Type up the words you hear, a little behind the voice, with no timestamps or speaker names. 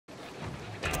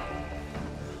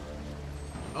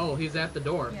Oh, he's at the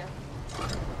door. Yeah.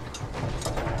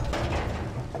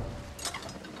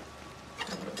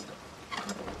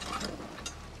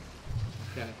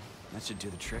 Okay. That should do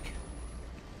the trick.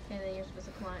 And then you're supposed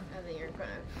to climb. And then you're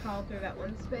gonna crawl through that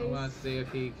one space. I want to see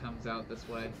if he comes out this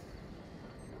way.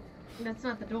 That's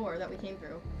not the door that we came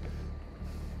through.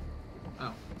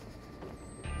 Oh.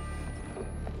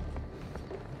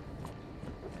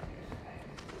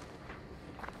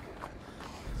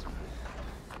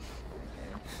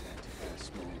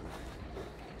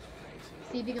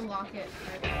 See if you can lock it.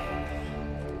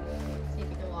 See if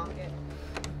you can lock it.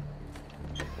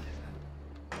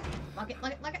 Lock it,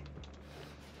 lock it, lock it.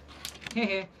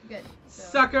 Hehe. Good. So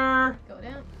Sucker! go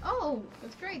down. Oh,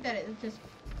 that's great that it just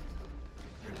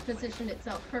positioned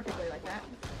itself perfectly like that.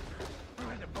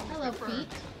 Hello, feet.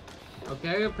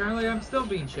 Okay, apparently I'm still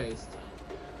being chased.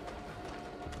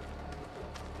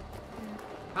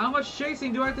 How much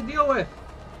chasing do I have to deal with?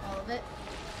 All of it.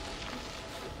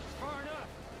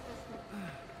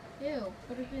 Ew,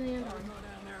 what did we land on?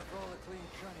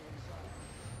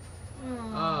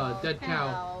 Oh, dead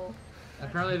cow.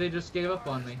 Apparently they just gave up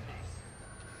on me.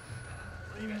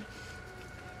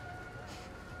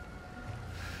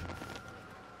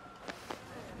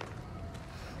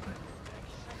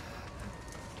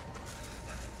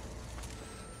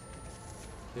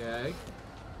 Okay.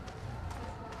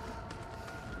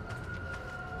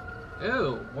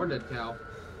 Ew, more dead cow.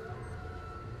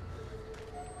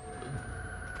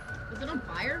 Is it on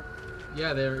fire?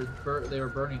 Yeah, they were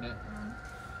burning it.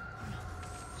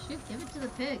 Shoot, give it to the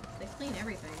pigs. They clean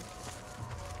everything.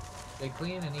 They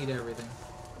clean and eat everything.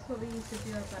 That's what we used to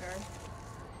do up at our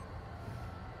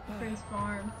friend's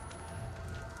farm.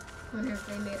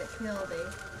 Whenever they made a kill, they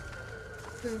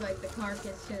threw like the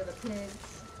carcass to the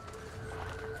pigs.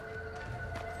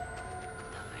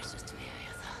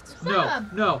 No,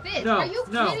 no, bitch. no, Are you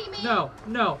no, kidding me? no,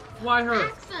 no. Why her?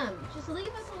 Axe him. Just leave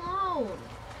us alone.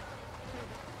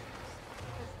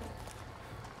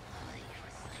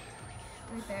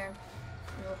 Right there.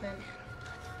 Open.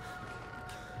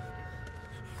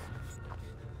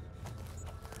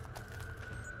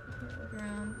 Okay, look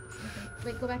around. Okay.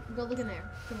 Wait, go back. Go look in there.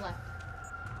 To the left.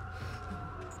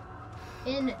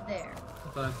 In there. I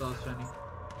thought I saw shiny.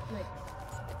 Wait.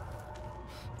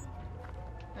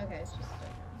 Okay, it's just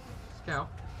It's cow.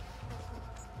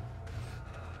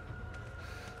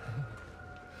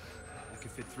 I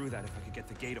could fit through that if I could get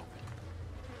the gate open.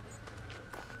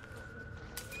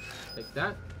 Take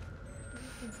that.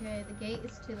 okay. The gate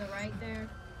is to the right there.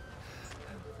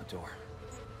 The door.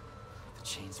 The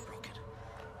chain's broken.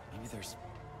 Maybe there's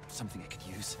something I could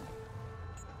use.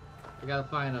 I gotta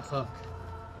find a hook.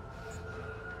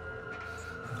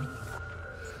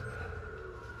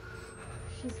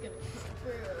 She's gonna come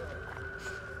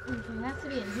through. Okay, it has to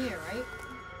be in here, right?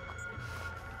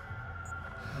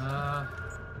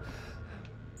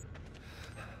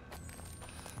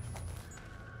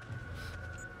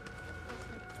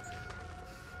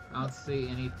 I don't see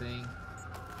anything.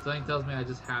 Something tells me I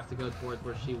just have to go towards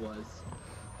where she was.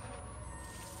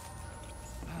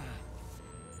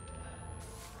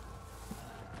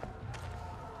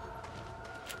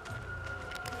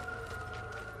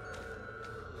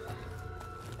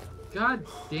 God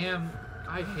damn,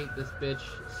 I hate this bitch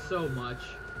so much.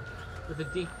 With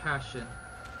a deep passion.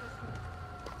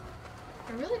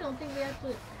 I really don't think we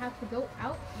actually have to go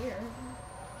out here.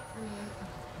 I mean,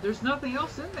 There's nothing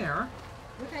else in there.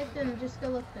 okay, then just go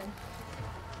look then.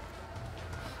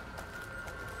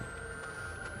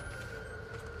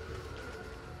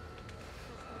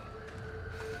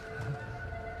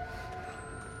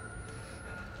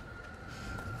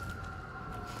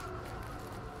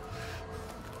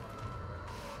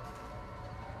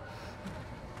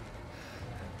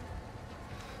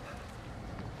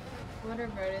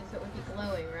 Whatever it is, it would be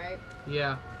glowing, right?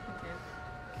 Yeah. Okay.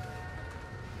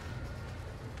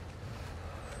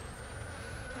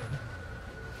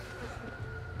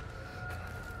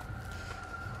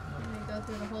 And then go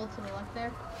through the hole to the left there.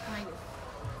 Behind you.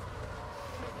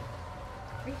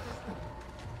 Right,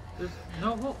 There's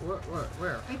no hole.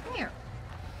 Where? right there.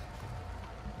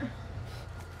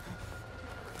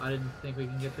 I didn't think we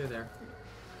can get through there.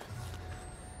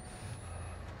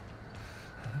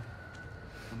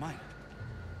 Mine.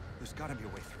 There's gotta be a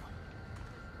way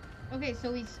through. Okay,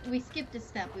 so we skipped a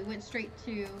step. We went straight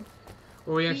to.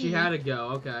 Well, we actually B. had to go.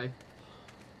 Okay.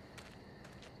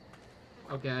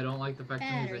 Okay, I don't like the fact the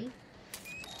Battery.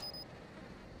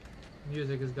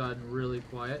 music has gotten really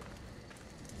quiet.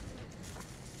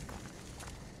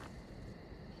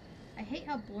 I hate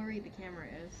how blurry the camera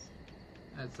is.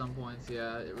 At some points,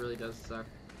 yeah, it really does suck.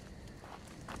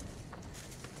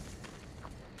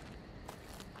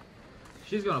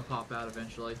 She's gonna pop out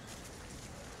eventually.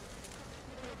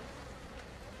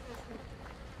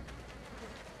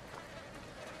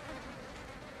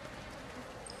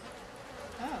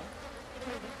 Oh.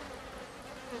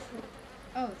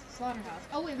 Oh, it's a slaughterhouse.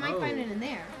 Oh, we might find it in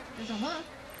there. There's a hook.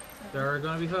 So. There are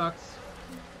gonna be hooks.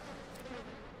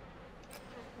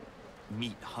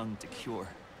 Meat hung to cure.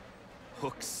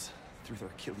 Hooks through their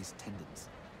Achilles tendons.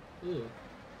 Ooh.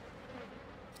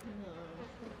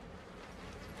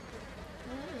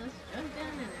 Let's jump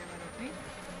down in there, why don't we?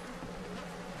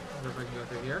 I wonder if I can go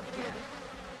through here. Yeah.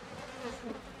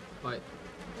 But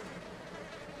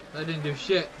that didn't do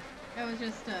shit. That was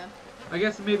just I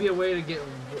guess maybe a way to get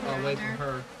away from there.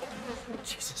 her.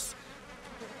 Jesus.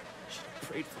 I should have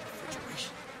prayed for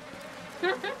refrigeration.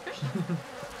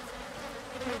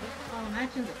 Oh,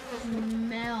 imagine the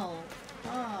smell.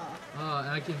 Oh. And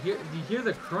I can hear. Do you hear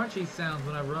the crunchy sounds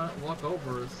when I walk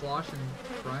over? Slosh and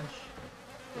crunch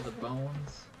of the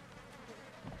bones.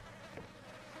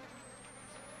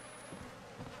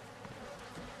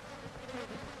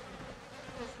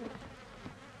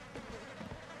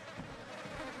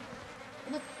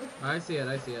 Look. I see it.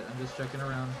 I see it. I'm just checking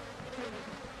around.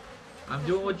 I'm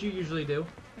doing what you usually do.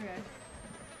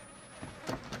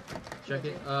 Okay. Check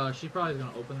it. She probably is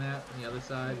gonna open that on the other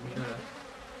side. We gotta.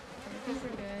 I think we're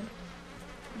good.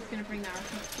 I'm just gonna bring the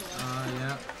artifact to us.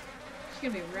 Yeah. She's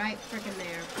gonna be right freaking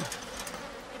there.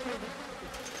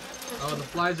 Oh, the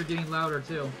flies are getting louder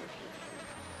too.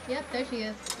 Yep, there she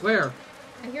is. Where?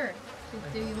 I hear her.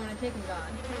 She's, do you want to take him, God?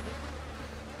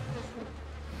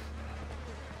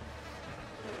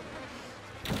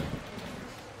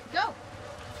 Go!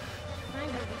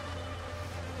 Find her.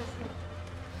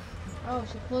 Oh,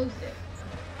 she closed it.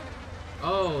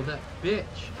 Oh, that bitch.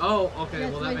 Oh, okay.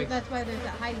 That's Well, why, that makes. that's why there's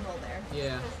that hiding hole there.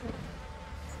 Yeah.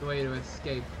 The way to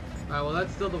escape. Alright, well,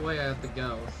 that's still the way I have to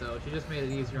go. So she just made it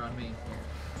easier on me.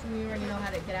 We already know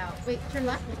how to get out. Wait, turn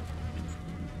left.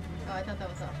 Oh, I thought that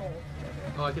was a hole.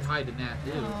 Oh, I can hide in that.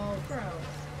 Ew. Oh, gross.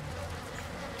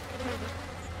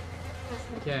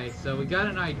 Okay, so we got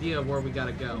an idea of where we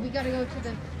gotta go. We gotta go to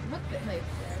the hook place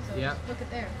there. So Yep. just look it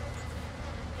there.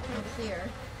 I don't see her.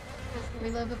 Can we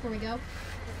load before we go?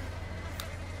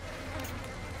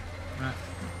 Right.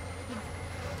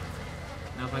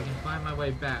 Now, if I can find my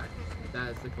way back, that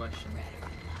is the question.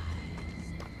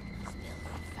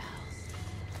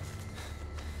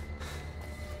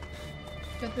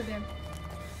 Go through there.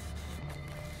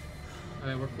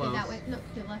 Alright, we're Okay, close. that way. No,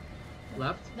 to left.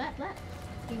 Left? Left.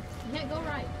 You can't go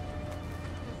right.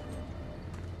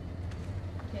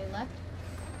 Okay, left.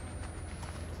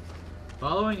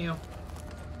 Following you.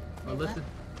 Oh, Okay, listen.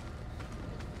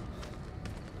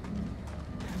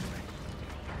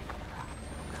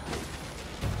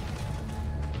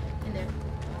 In there.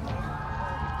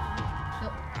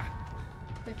 Go.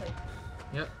 Quickly.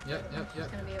 Yep. She's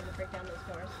gonna be able to break down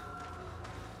those doors.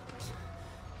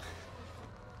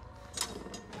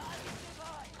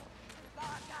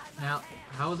 Now,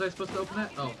 how was I supposed to open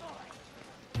that? Oh.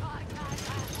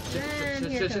 And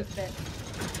here Shit. comes the bit.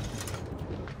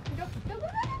 Go.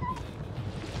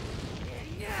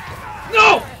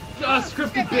 No!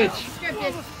 Scripted bitch!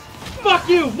 Scripted. Fuck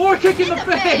you! More kick in the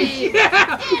face!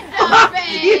 Yeah! Fuck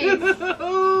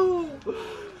you!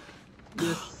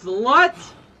 You slut!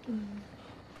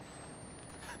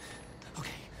 Okay.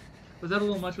 Was that a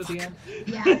little much with the end?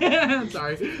 Yeah.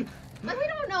 Sorry. But we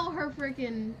don't know her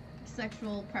freaking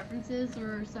sexual preferences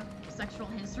or sexual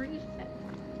history.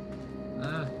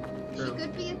 She True.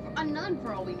 could be a nun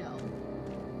for all we know.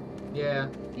 Yeah.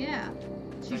 Yeah.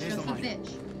 She's Here's just the a line. bitch.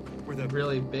 Where the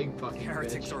Really big fucking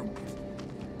heretics bitch. are.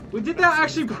 We did that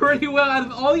actually pretty well out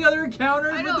of all the other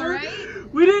encounters I know, with her.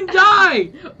 right? We didn't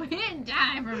die! We didn't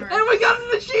die from her. And we got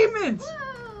an achievement!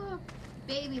 Whoa.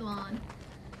 Baby lawn.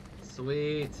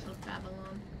 Sweet. Of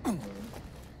Babylon.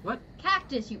 What?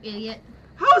 Cactus, you idiot.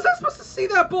 How was I supposed to see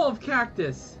that ball of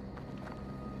cactus?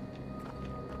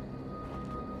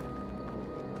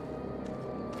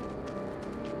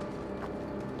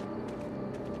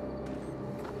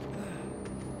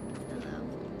 Hello.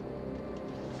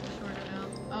 Shorter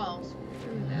note. Oh,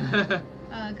 screw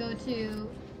that. Go to.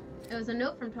 It was a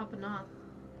note from Papa Noth.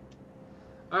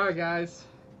 Alright, guys.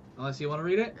 Unless you want to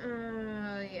read it?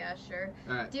 Yeah, sure.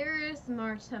 Alright. Dearest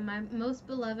Marta, my most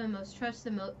beloved, most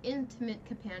trusted, most intimate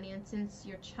companion since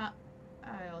your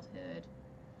childhood.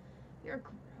 You're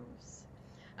gross.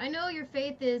 I know your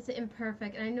faith is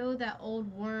imperfect, and I know that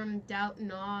old worm of doubt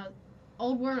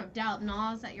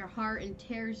gnaws at your heart and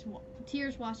tears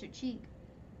wash your cheek.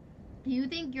 You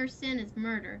think your sin is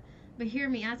murder, but hear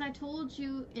me, as I told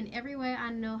you in every way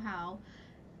I know how.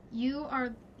 You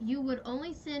would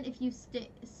only sin if you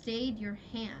stayed your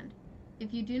hand.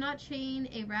 If you do not chain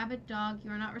a rabid dog, you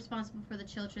are not responsible for the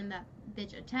children that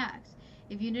bitch attacks.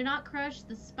 If you do not crush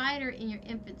the spider in your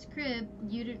infant's crib,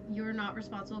 you're not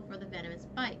responsible for the venomous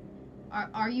bite.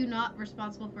 Are you not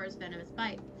responsible for his venomous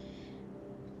bite?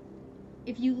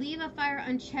 If you leave a fire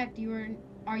unchecked,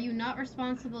 are you not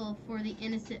responsible for the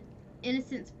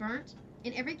innocents burnt?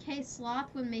 In every case,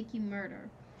 sloth would make you murder.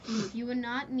 You would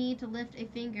not need to lift a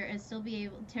finger and still be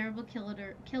a terrible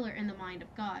killer in the mind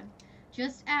of God.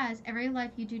 Just as every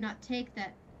life you do not take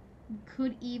that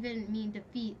could even mean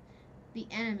defeat the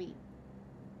enemy,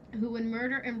 who would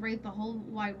murder and rape the whole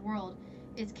wide world,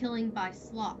 is killing by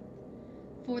sloth.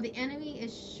 For the enemy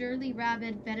is surely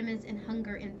rabid, venomous, and a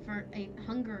hunger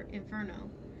inferno.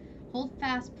 Hold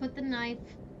fast, push the knife.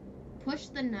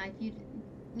 You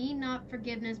need not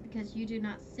forgiveness because you do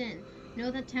not sin.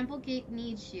 Know that Temple Gate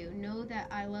needs you. Know that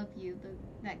I love you,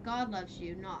 that God loves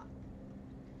you not.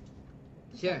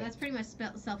 Yeah. So that's pretty much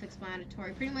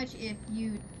self-explanatory. Pretty much if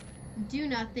you do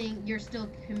nothing, you're still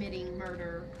committing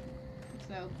murder.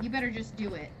 So you better just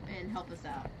do it and help us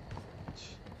out.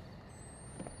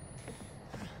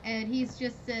 And he's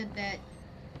just said that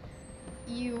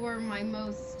you were my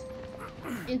most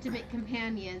intimate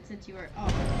companion since you were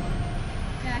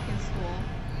back in school.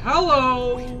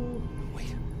 Hello!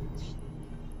 Wait.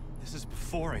 This is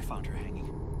before I found her hanging.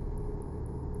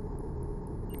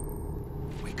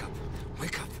 Wake up.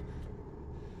 Wake up.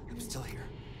 I'm still here.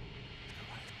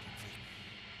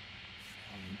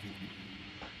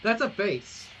 That's a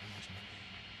face.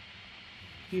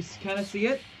 Do you kind of see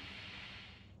it?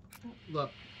 Look.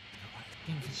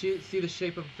 Can you see the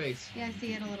shape of a face? Yeah, I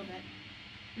see it a little bit.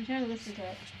 I'm trying to listen to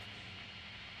it.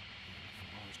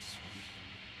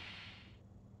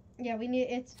 Yeah,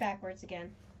 it's backwards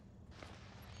again.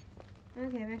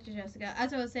 Okay, back to Jessica.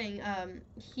 As I was saying,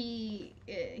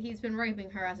 he's been raping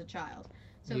her as a child.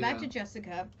 So back to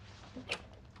Jessica.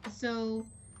 So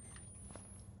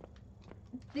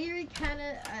theory kind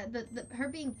of her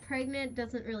being pregnant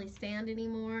doesn't really stand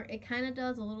anymore. It kind of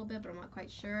does a little bit, but I'm not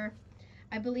quite sure.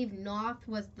 I believe Noth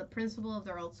was the principal of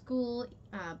their old school.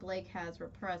 Blake has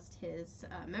repressed his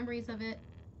memories of it.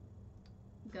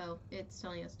 Go. It's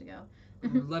telling us to go.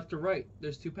 Left or right?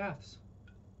 There's two paths.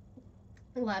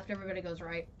 Left. Everybody goes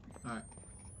right. Alright.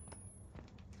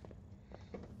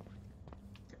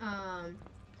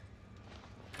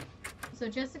 So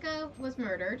Jessica was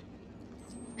murdered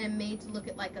and made to look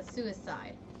at like a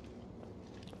suicide.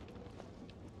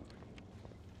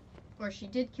 Or she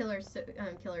did kill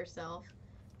herself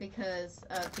because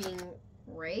of being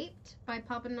raped by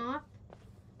Papa Noth,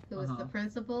 who was the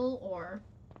principal, or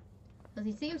because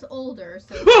he seems older.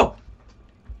 So Whoa!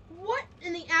 What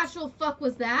in the actual fuck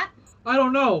was that? I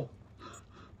don't know.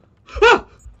 Ah!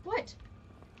 What?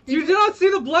 You did not see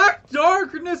the black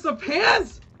darkness of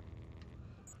hands?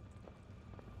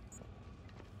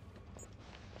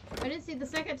 I didn't see it the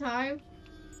second time.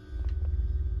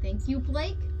 Thank you,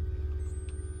 Blake.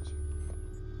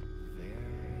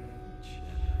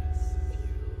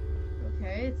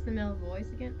 Okay, it's the male voice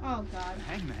again. Oh god.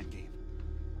 Hangman game.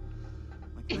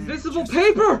 Like Invisible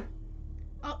paper!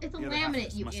 Oh, it's a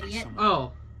laminate, you idiot.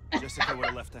 Oh. Jessica would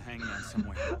have left the hangman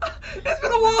somewhere. It's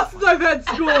been a while since I've had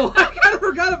school. I kind of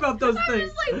forgot about those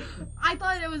things. I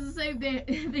thought it was the same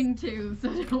thing too,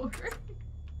 so don't worry.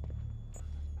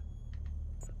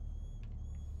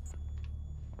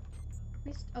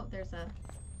 Oh, there's a...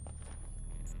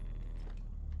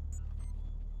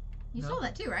 You saw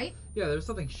that too, right? Yeah, there's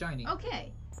something shiny.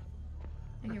 Okay.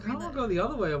 I kind of want to go the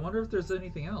other way. I wonder if there's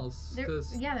anything else.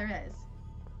 Yeah, there is.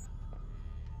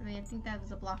 I mean, I think that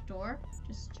was a blocked door.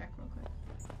 Just check real quick.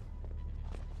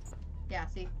 Yeah,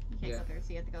 see? You can't go through, so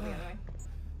you have to go the other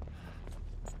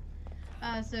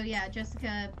way. So yeah,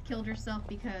 Jessica killed herself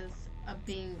because of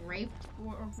being raped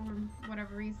or for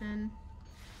whatever reason.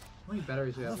 How many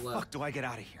batteries do we have left? How the fuck do I get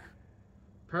out of here?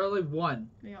 Apparently one.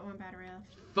 We got one battery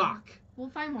left. Fuck. We'll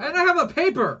find more. And I have a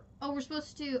paper! Oh, we're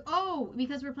supposed to... Oh,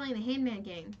 because we're playing the Hangman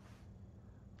game.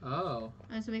 Oh.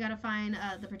 And so we gotta find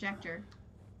the projector.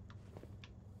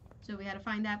 So we gotta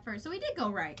find that first. So we did go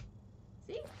right.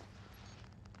 See?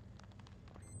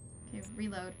 Okay,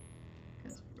 reload.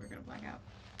 Because we're gonna black out.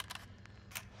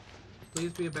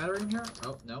 Please be a battery in here?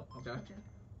 Oh, no. Okay.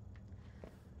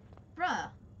 Bruh.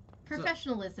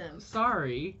 Professionalism.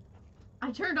 Sorry.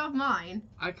 I turned off mine.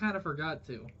 I kind of forgot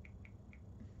to.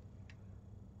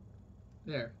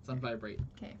 There. It's on vibrate.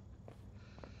 Okay.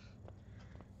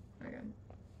 There we go.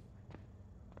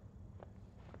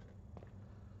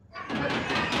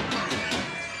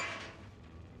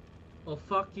 Well,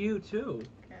 fuck you, too.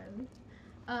 Okay.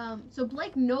 So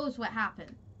Blake knows what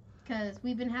happened. Because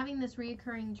we've been having this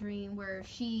reoccurring dream where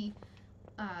she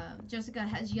Jessica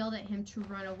has yelled at him to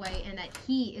run away and that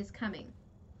he is coming.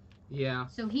 Yeah.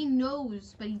 So he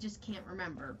knows, but he just can't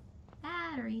remember.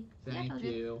 Battery. Thank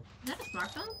you. Is that a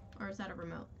smartphone or is that a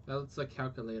remote? That looks like a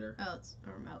calculator. Oh, it's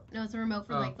a remote. No, it's a remote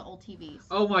for like the old TVs.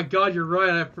 Oh my God, you're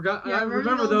right. I forgot. Yeah, I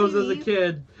remember those as a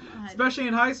kid, God. especially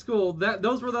in high school.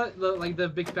 Those were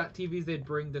the big fat TVs they'd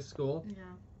bring to school. Yeah.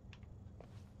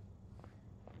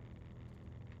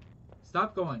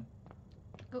 Stop going.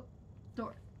 Go.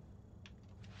 Door.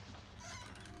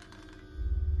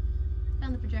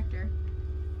 Found the projector.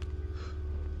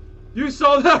 You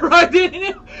saw that right, didn't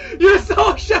you? You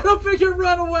saw a shadow figure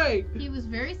run away! He was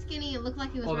very skinny. It looked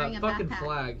like he was wearing that a fucking backpack.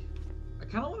 flag. I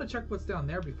kind of want to check what's down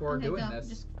there before doing this.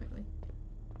 Just quickly.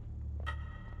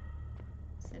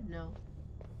 Said no.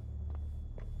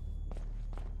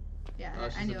 Yeah, Oh,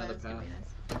 it's I just knew I another was gonna be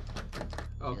this.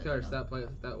 Oh, of course,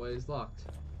 that way is locked.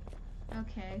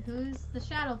 Okay, who's the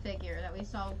shadow figure that we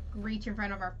saw reach in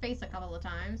front of our face a couple of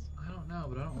times? I don't know,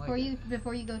 but I don't Before like you it.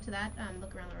 Before you go to that,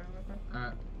 look around the room real quick.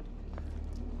 Alright.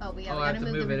 Oh, we I gotta have to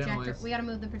move the move it projector. anyways. We gotta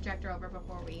move the projector over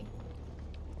before we.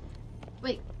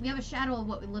 Wait, we have a shadow of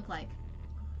what we look like.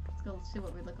 Let's go see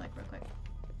what we look like real quick.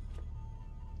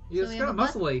 He's we kind have of a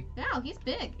muscly. Yeah, he's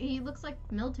big. He looks like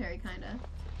military kind of.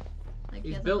 Like he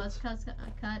He's has built. a buzz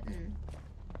cut and.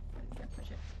 Yeah, push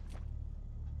it.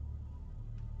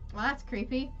 Well, that's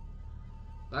creepy.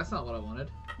 That's not what I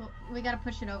wanted. Well, we gotta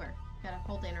push it over. Gotta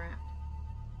hold to interact.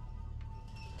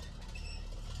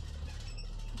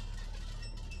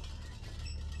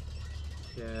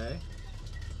 Okay.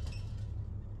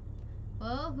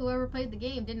 Well, whoever played the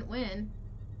game didn't win.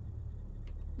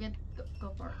 We have to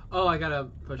go for it. Oh, I gotta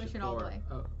push Push it it all the forward. way.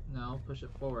 Oh, no, push it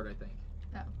forward, I think.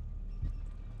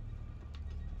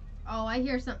 Oh, I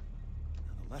hear some.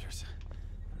 The letters,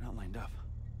 they're not lined up.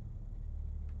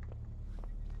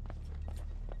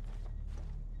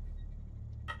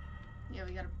 Yeah,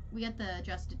 we got to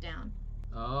adjust it down.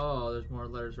 Oh, there's more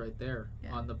letters right there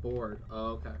Yeah. on the board. Oh,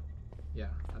 okay. Yeah,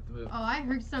 I have to move. Oh, I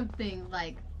heard something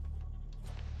like.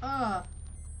 What?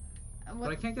 But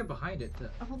I can't get behind it.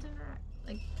 Hold interact.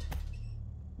 Like.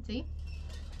 See?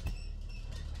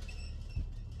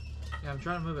 Yeah, I'm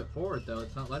trying to move it forward though.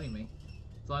 It's not letting me.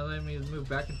 It's only letting me move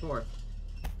back and forth.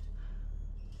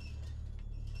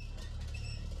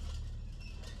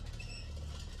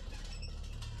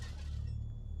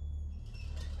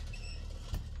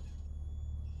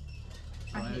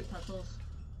 I hate puzzles.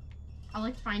 I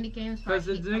like finding games. Because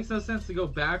it makes no sense to go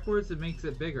backwards. It makes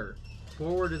it bigger.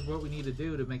 Forward is what we need to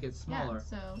do to make it smaller.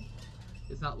 Yeah, so.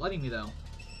 It's not letting me though.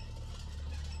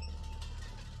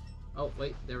 Oh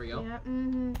wait, there we go. Yeah.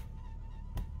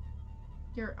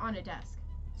 You're on a desk,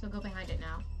 so go behind it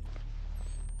now.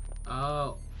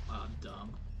 Oh, I'm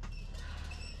dumb.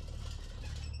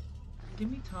 Give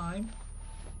me time.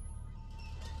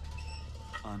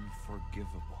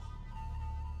 Unforgivable.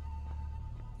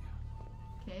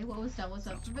 Okay, what was done was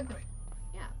unforgivable. Right.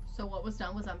 Yeah, so what was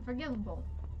done was unforgivable.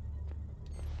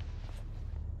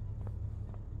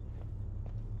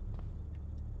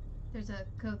 There's a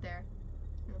code there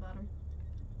on the bottom.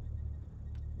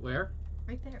 Where?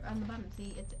 Right there on the bottom.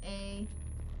 See, it's A.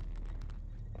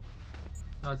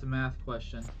 Oh, it's a math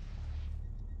question.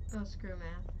 Oh, screw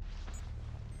math.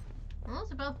 Well,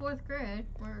 it's about 4th grade.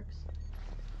 Works.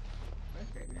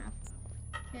 4th grade math.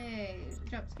 Okay,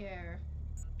 jump scare.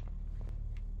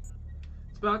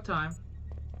 It's about time.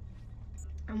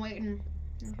 I'm waiting.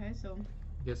 Okay, so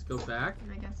I guess go back.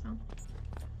 I guess so.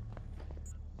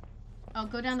 Oh,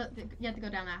 go down you have to go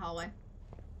down that hallway.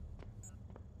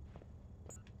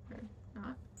 Or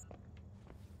not.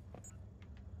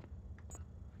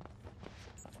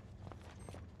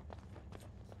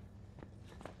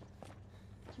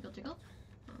 Jiggle, jiggle.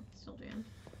 Oh, it's still jammed.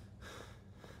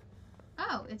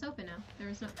 Oh, it's open now. There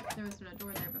was no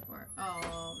door there before.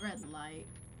 Oh, red light.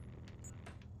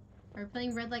 Are we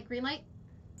playing red light, green light?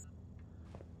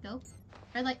 Go.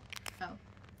 Red light.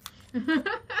 Oh.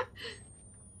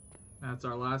 That's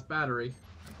our last battery,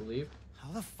 I believe.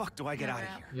 How the fuck do I get out of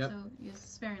here? Yep. So use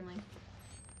sparingly.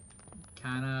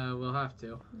 Kinda, we'll have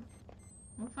to.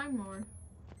 We'll find more.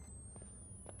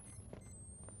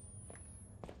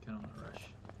 Kinda wanna rush.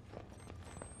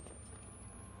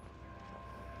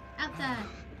 Outside.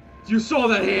 You saw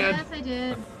that hand! Yes, I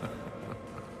did.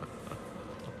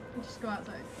 Just go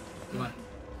outside. Come on.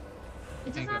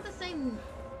 It doesn't have the same.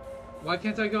 Why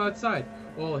can't I go outside?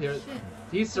 Oh, here. Shit.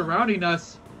 He's surrounding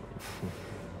us.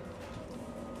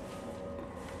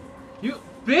 You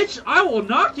bitch! I will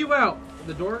knock you out.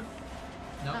 The door?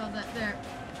 No. Oh, there.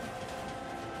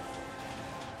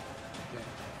 Okay.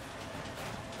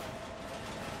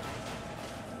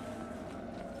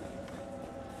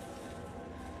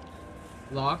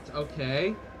 Locked.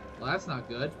 Okay. Well, that's not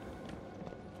good.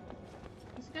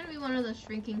 It's gonna be one of the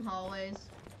shrinking hallways.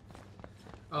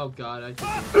 Oh god, I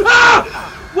think...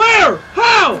 Ah! Where?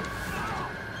 How?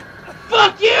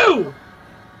 Fuck you!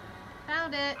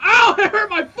 Found it. Ow! It hurt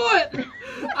my foot!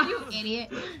 You idiot.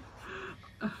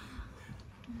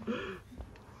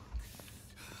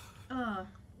 I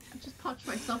just punched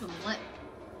myself in the lip.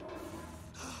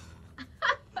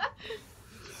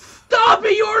 Stop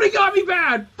it! You already got me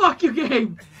bad! Fuck your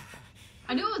game!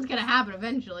 I knew it was gonna happen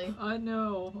eventually. I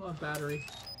know. A battery.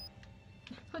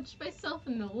 I punched myself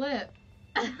in the lip.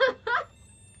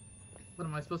 What,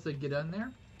 am I supposed to get in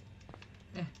there?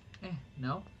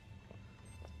 No?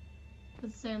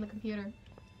 What's it say on the computer?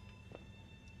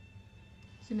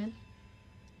 Zoom in.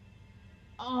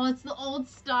 Oh, it's the old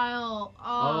style.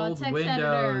 Oh, Old text Windows.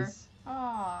 editor.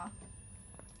 Oh.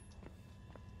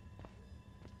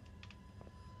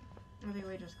 I think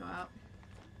we just go out.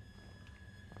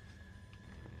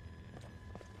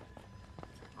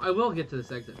 I will get to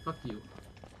this exit. Fuck you.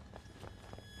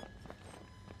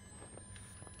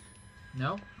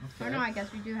 No? Okay. Or no, I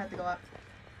guess we do have to go up.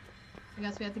 I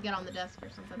guess we have to get on the desk or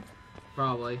something.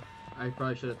 Probably. I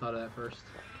probably should have thought of that first.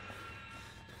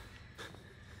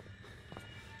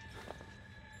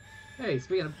 Hey,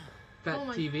 speaking of fat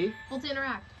TV. Hold to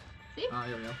interact. See? Oh,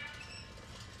 here we go.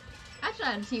 Actually,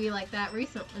 I had a TV like that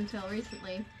until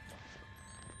recently.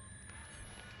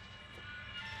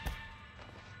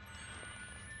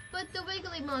 But the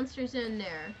wiggly monster's in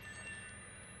there.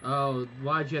 Oh,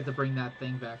 why'd you have to bring that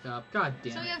thing back up? God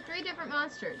damn it. So we have 3 different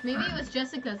monsters. Maybe it was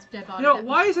Jessica's dead body. You know,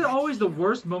 why is it always the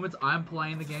worst moments I'm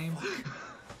playing the game?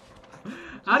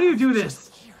 How do you do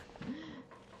this?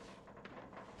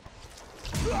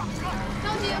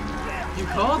 Told you. You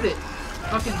called it.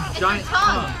 Fucking It's giant a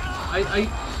tongue.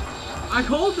 I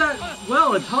called that,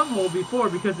 well, a tongue hole before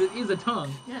because it is a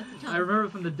tongue. Yeah, it's a tongue. I remember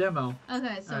from the demo.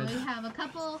 Okay, so Alright. we have a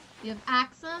couple. We have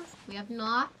Axa, we have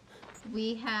Noth,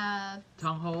 we have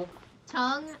Tongue hole.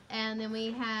 Tongue, and then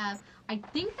we have, I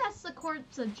think that's the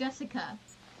corpse of Jessica.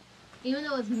 Even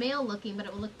though it's male looking, but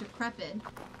it would look decrepit.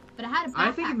 But it had a backpack.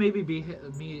 I think it maybe be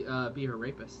her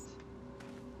rapist.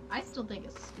 I still think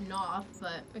it's Noth,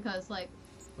 but because like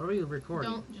What are we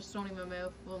recording? don't even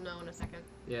move. We'll know in a second.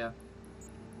 Yeah.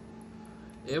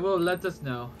 It will let us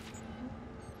know.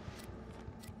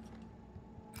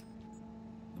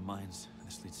 The mines.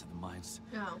 This leads to the mines.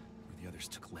 Oh. Where the others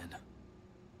took Lynn.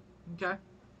 Okay.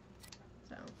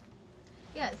 So,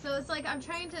 yeah, so it's like I'm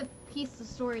trying to piece the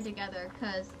story together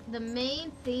because the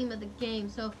main theme of the game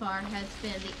so far has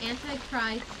been the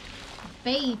Antichrist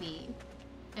baby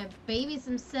and babies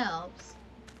themselves.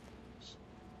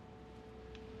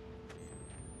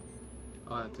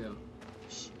 Oh, that too.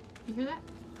 Shh. You hear that?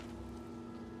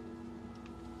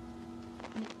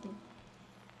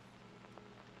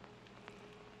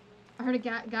 I heard a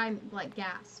guy like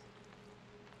gasp.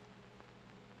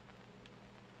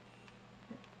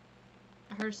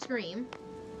 I heard a scream.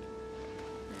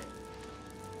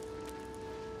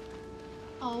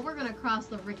 Oh, we're gonna cross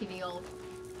the rickety old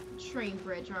train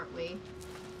bridge, aren't we?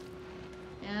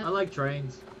 Yep. I like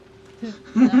trains.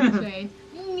 Love trains.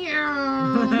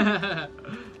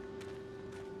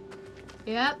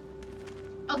 Yep.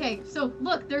 Okay, so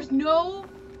look, there's no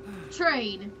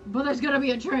train, but there's gonna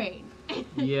be a train.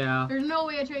 Yeah. There's no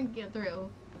way a train can get through.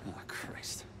 Oh,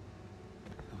 Christ.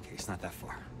 Okay, it's not that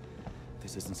far.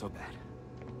 This isn't so bad.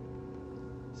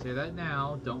 Say that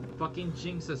now. Don't fucking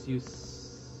jinx us, you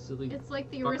silly It's like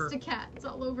the fucker. Aristocats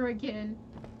all over again.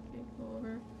 Okay, go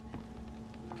over.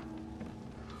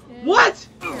 Yeah. What?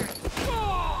 Here.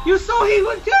 You saw he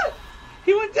went dead!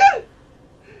 He went dead!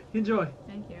 Enjoy.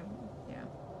 Thank you. Yeah.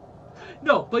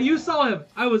 No, but you saw him.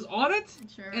 I was on it,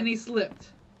 Sure. and he slipped.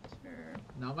 Sure.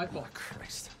 Not my Oh, fault.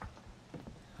 Christ.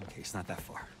 Okay, it's not that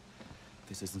far.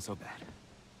 This isn't so bad.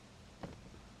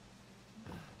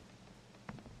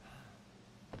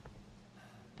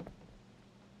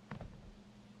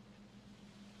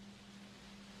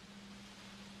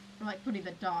 I'm like putting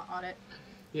the dot on it.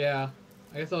 Yeah.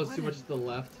 I guess I was too much to the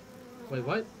left. Wait,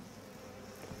 what?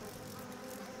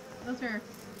 Those are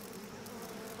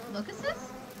locusts?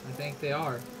 I think they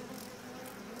are.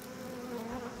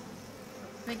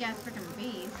 Big ass freaking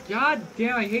bees. God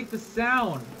damn, I hate the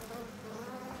sound.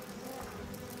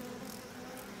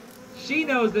 She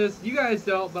knows this, you guys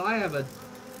don't, but I have a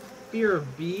fear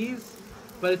of bees.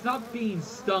 But it's not being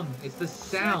stung, it's the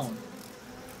sound.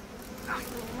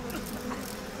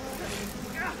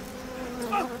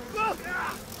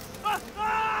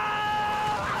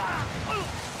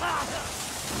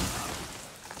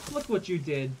 Look what you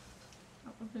did. I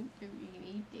wasn't doing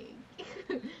anything.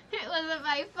 It wasn't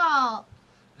my fault.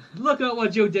 Look at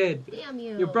what you did. Damn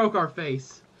you. You broke our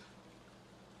face.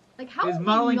 Like, how His are we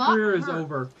modeling not career is hurt?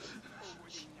 over.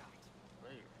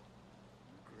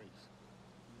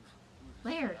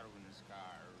 Laird.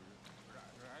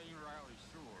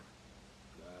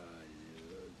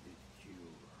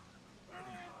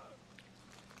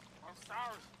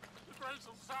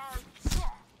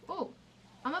 Oh,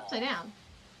 I'm upside down.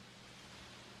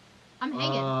 I'm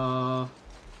hanging.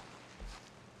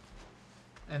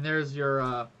 And there's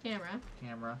your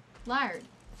Camera. Laird.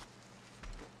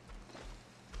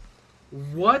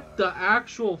 What the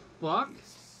actual fuck?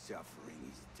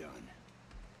 Suffering is done.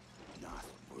 Not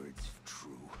words of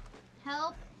true.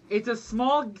 Help. It's a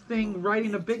small thing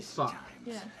writing a big fuck.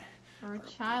 Yeah. Or a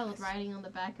child riding on the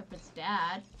back of its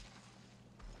dad.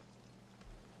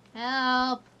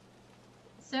 Help.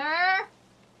 Sir?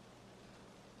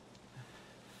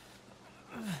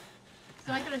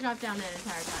 So I could have dropped down that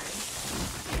entire time.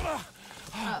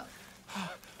 Oh.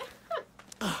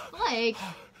 Blake.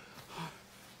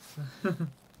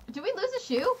 Did we lose a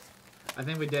shoe? I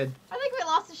think we did. I think we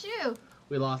lost a shoe.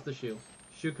 We lost the shoe.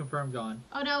 Shoe confirmed gone.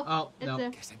 Oh no. Oh, it's no.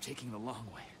 Guess I'm taking the long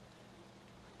way.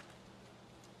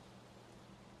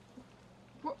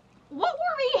 What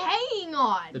were we hanging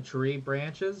on? The tree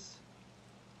branches.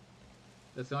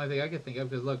 That's the only thing I could think of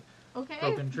because look, Okay.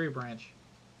 broken tree branch.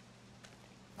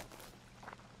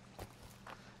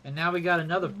 And now we got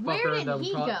another fucker Where did that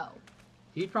he would go?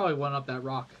 He probably went up that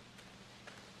rock.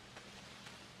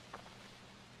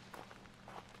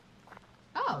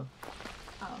 Oh.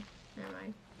 Oh, never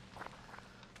mind.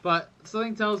 But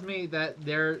something tells me that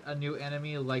they're a new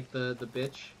enemy like the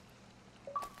bitch.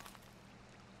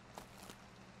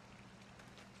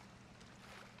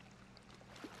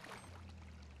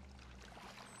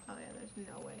 Oh yeah, there's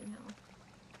no way in hell.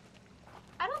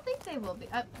 I don't think they will be.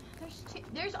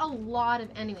 There's a lot of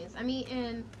enemies. I mean,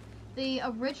 in the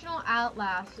original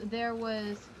Outlast, there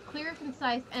was clear,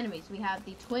 concise enemies. We had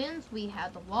the twins, we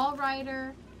had the wall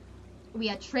rider, we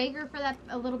had Traeger for that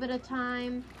a little bit of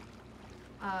time.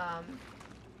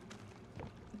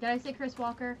 Did I say Chris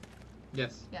Walker?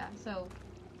 Yes. Yeah, so.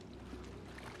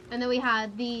 And then we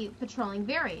had the patrolling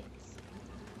variants.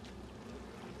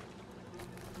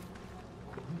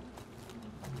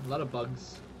 A lot of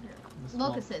bugs. in the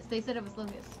swamp. Locusts. They said it was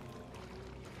locusts.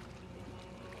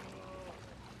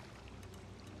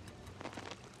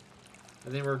 I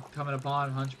think we're coming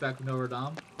upon Hunchback of Notre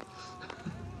Dame.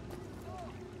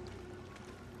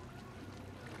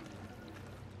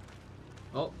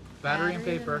 Oh, battery and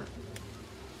paper.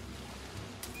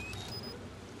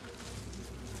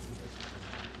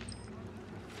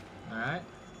 Alright.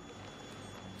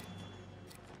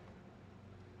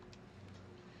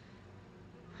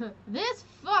 This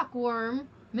fuckworm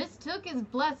mistook his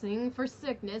blessing for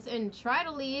sickness and tried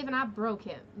to leave, and I broke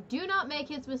him. Do not make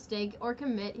his mistake or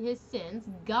commit his sins.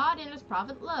 God and his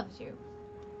prophet loves you.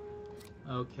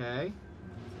 Okay.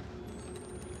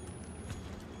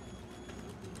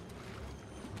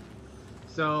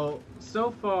 So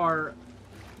far,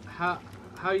 how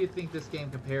do you think this game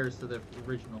compares to the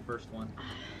original first one?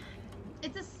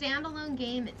 It's a standalone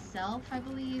game itself, I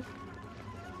believe.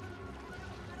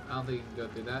 I don't think you can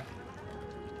go through that.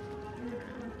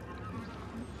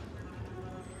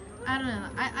 I don't know.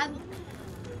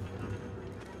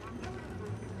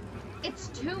 It's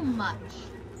too much.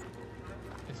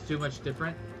 It's too much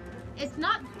different. It's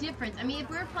not different. I mean, if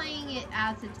we're playing it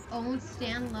as its own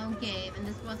standalone game, and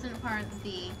this wasn't part of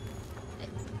the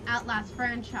Outlast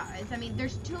franchise, I mean,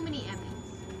 there's too many enemies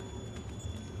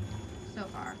so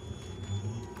far.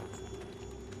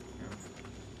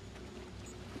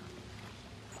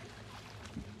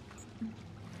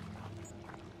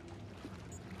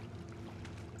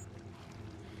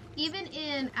 Even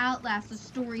in Outlast, the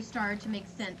story started to make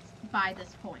sense by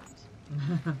this point.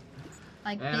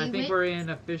 Like, And I think we're in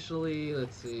officially,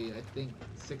 let's see, I think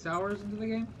 6 hours into the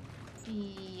game?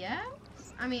 Yes?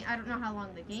 I mean, I don't know how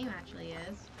long the game actually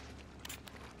is.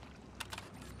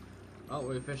 Oh,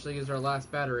 we officially used our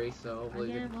last battery, so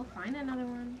hopefully... Again, we'll find another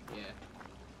one. Yeah.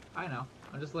 I know.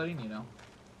 I'm just letting you know.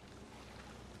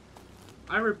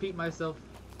 I repeat myself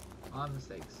on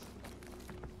mistakes.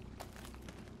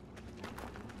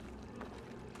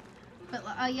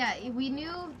 But, yeah, we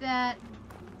knew that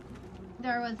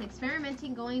there was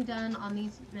experimenting going done on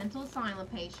these mental asylum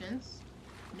patients.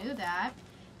 Knew that.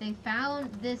 They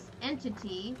found this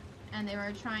entity, and they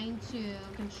were trying to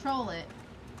control it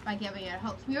by giving it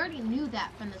hopes. We already knew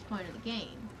that from this point of the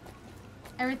game.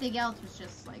 Everything else was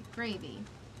just, like, gravy.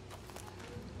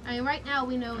 I mean, right now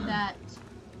we know that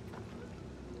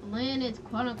Lynn is,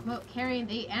 quote-unquote, carrying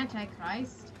the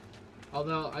Antichrist.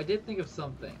 Although, I did think of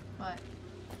something. But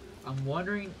I'm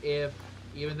wondering if,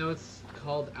 even though it's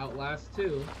called Outlast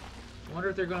 2, I wonder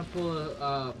if they're gonna pull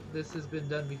a, this has been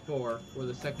done before, where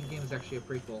the second game is actually a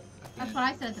prequel. That's what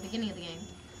I said at the beginning of the game.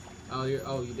 Oh,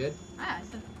 you did? Ah, I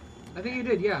said. I think you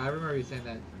did, yeah, I remember you saying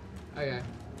that. Okay.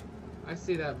 I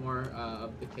see that more,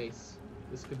 of the case.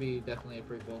 This could be definitely a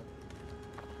prequel.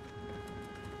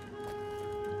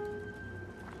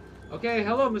 Okay,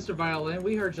 hello, Mr. Violin.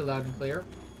 We heard you loud and clear.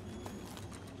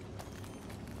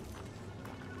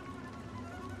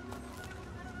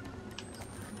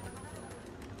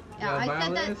 Yeah, I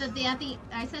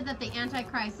said that the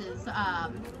Antichrist is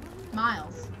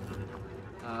Miles.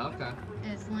 Okay.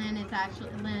 Lynn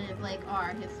and Blake are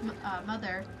his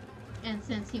mother, and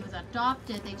since he was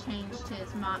adopted, they changed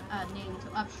his name to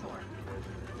Upshore.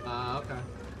 Okay.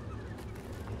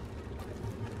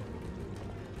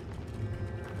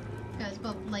 Because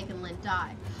both Blake and Lynn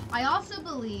died. I also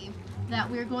believe that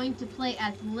we're going to play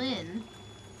as Lynn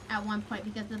at one point,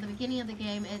 because at the beginning of the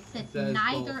game it said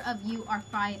neither both. of you are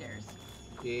fighters.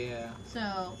 Yeah. So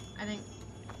I think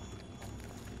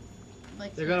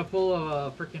like they're gonna pull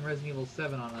a freaking Resident Evil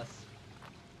 7 on us.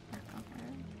 Okay.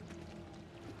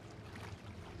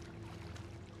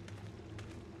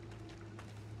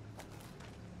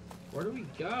 Where do we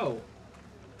go?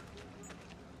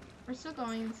 We're still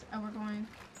going. Oh, we're going.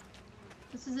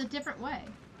 This is a different way.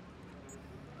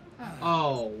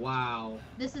 Oh, wow.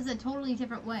 This is a totally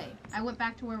different way. I went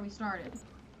back to where we started.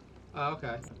 Oh,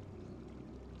 okay.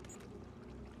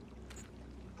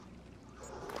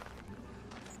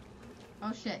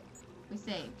 Oh shit. We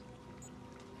saved.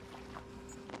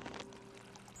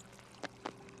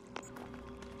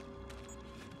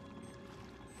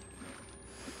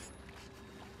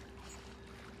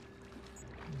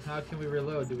 How can we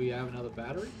reload? Do we have another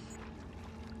battery?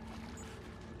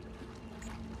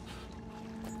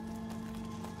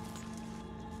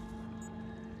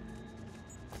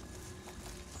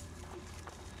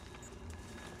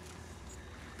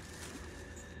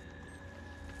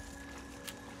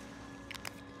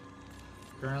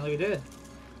 Currently we did.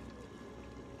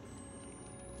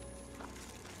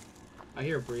 I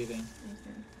hear breathing.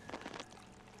 Okay.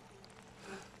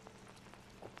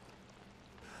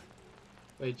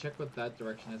 Wait, check what that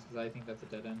direction is, because I think that's a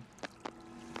dead end.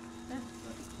 Yeah,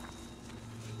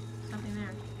 something there.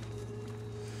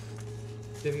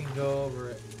 See if we can go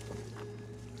over it.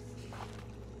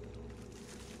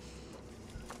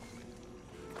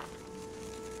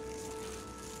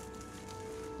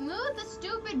 Move the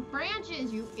stupid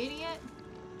branches, you idiot!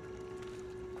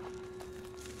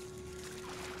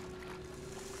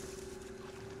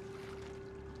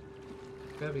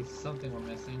 There's gotta be something we're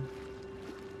missing.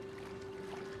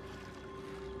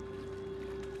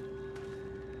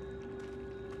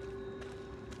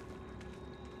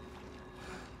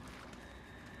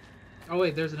 Oh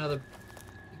wait, there's another.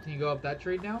 Can you go up that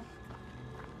tree now?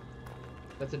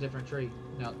 That's a different tree.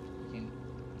 No, you can't.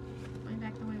 Going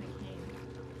back the way we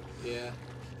came. Yeah.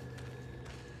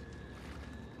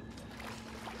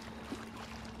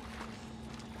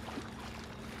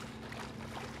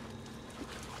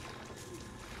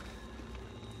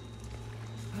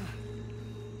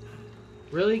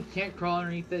 Really? Can't crawl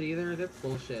underneath it either? That's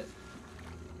bullshit.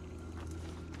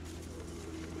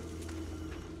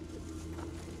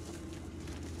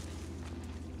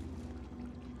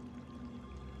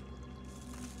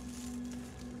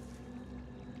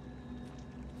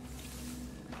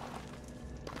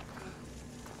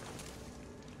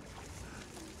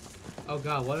 Oh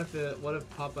god, what if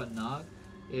Papa Nog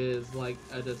is like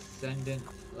a descendant,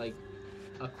 like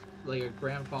a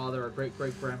grandfather or great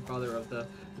grandfather of the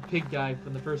pig guy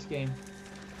from the first game?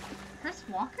 Chris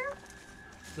Walker?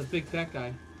 The big fat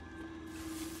guy.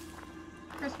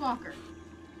 Chris Walker.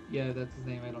 Yeah, that's his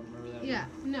name. I don't remember that. Yeah,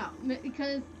 no,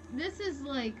 because this is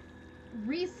like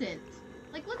recent.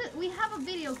 Like, look at, we have a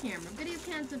video camera. Video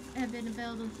cams have been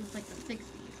available since like the 60s.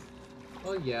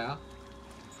 Oh yeah.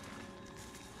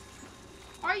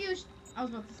 Are you? I was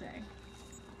about to say.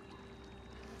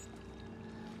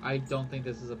 I don't think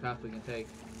this is a path we can take.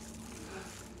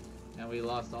 And we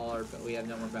lost all our. We have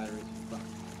no more batteries. Fuck.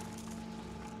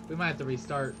 We might have to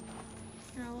restart.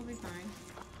 No, we'll be fine.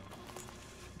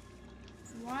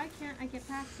 Why can't I get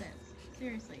past this?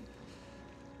 Seriously.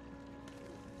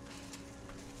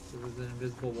 There was an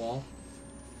invisible wall.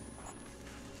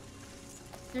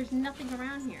 There's nothing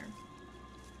around here.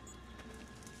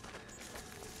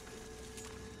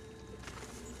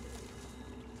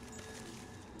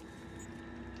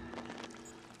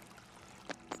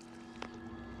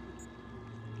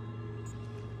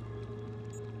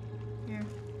 Here.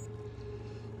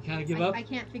 Can I give up? I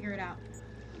can't figure it out.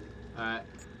 Alright.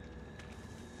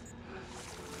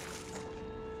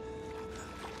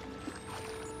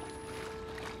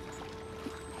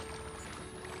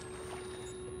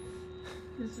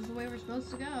 This is the way we're supposed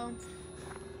to go.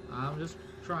 I'm just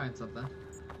trying something.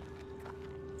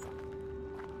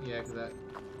 Yeah, because that...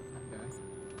 Okay.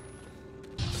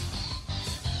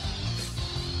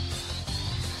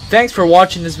 Thanks for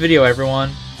watching this video, everyone.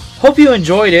 Hope you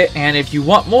enjoyed it, and if you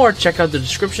want more, check out the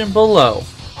description below.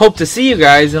 Hope to see you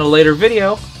guys in a later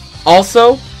video.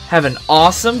 Also, have an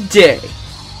awesome day.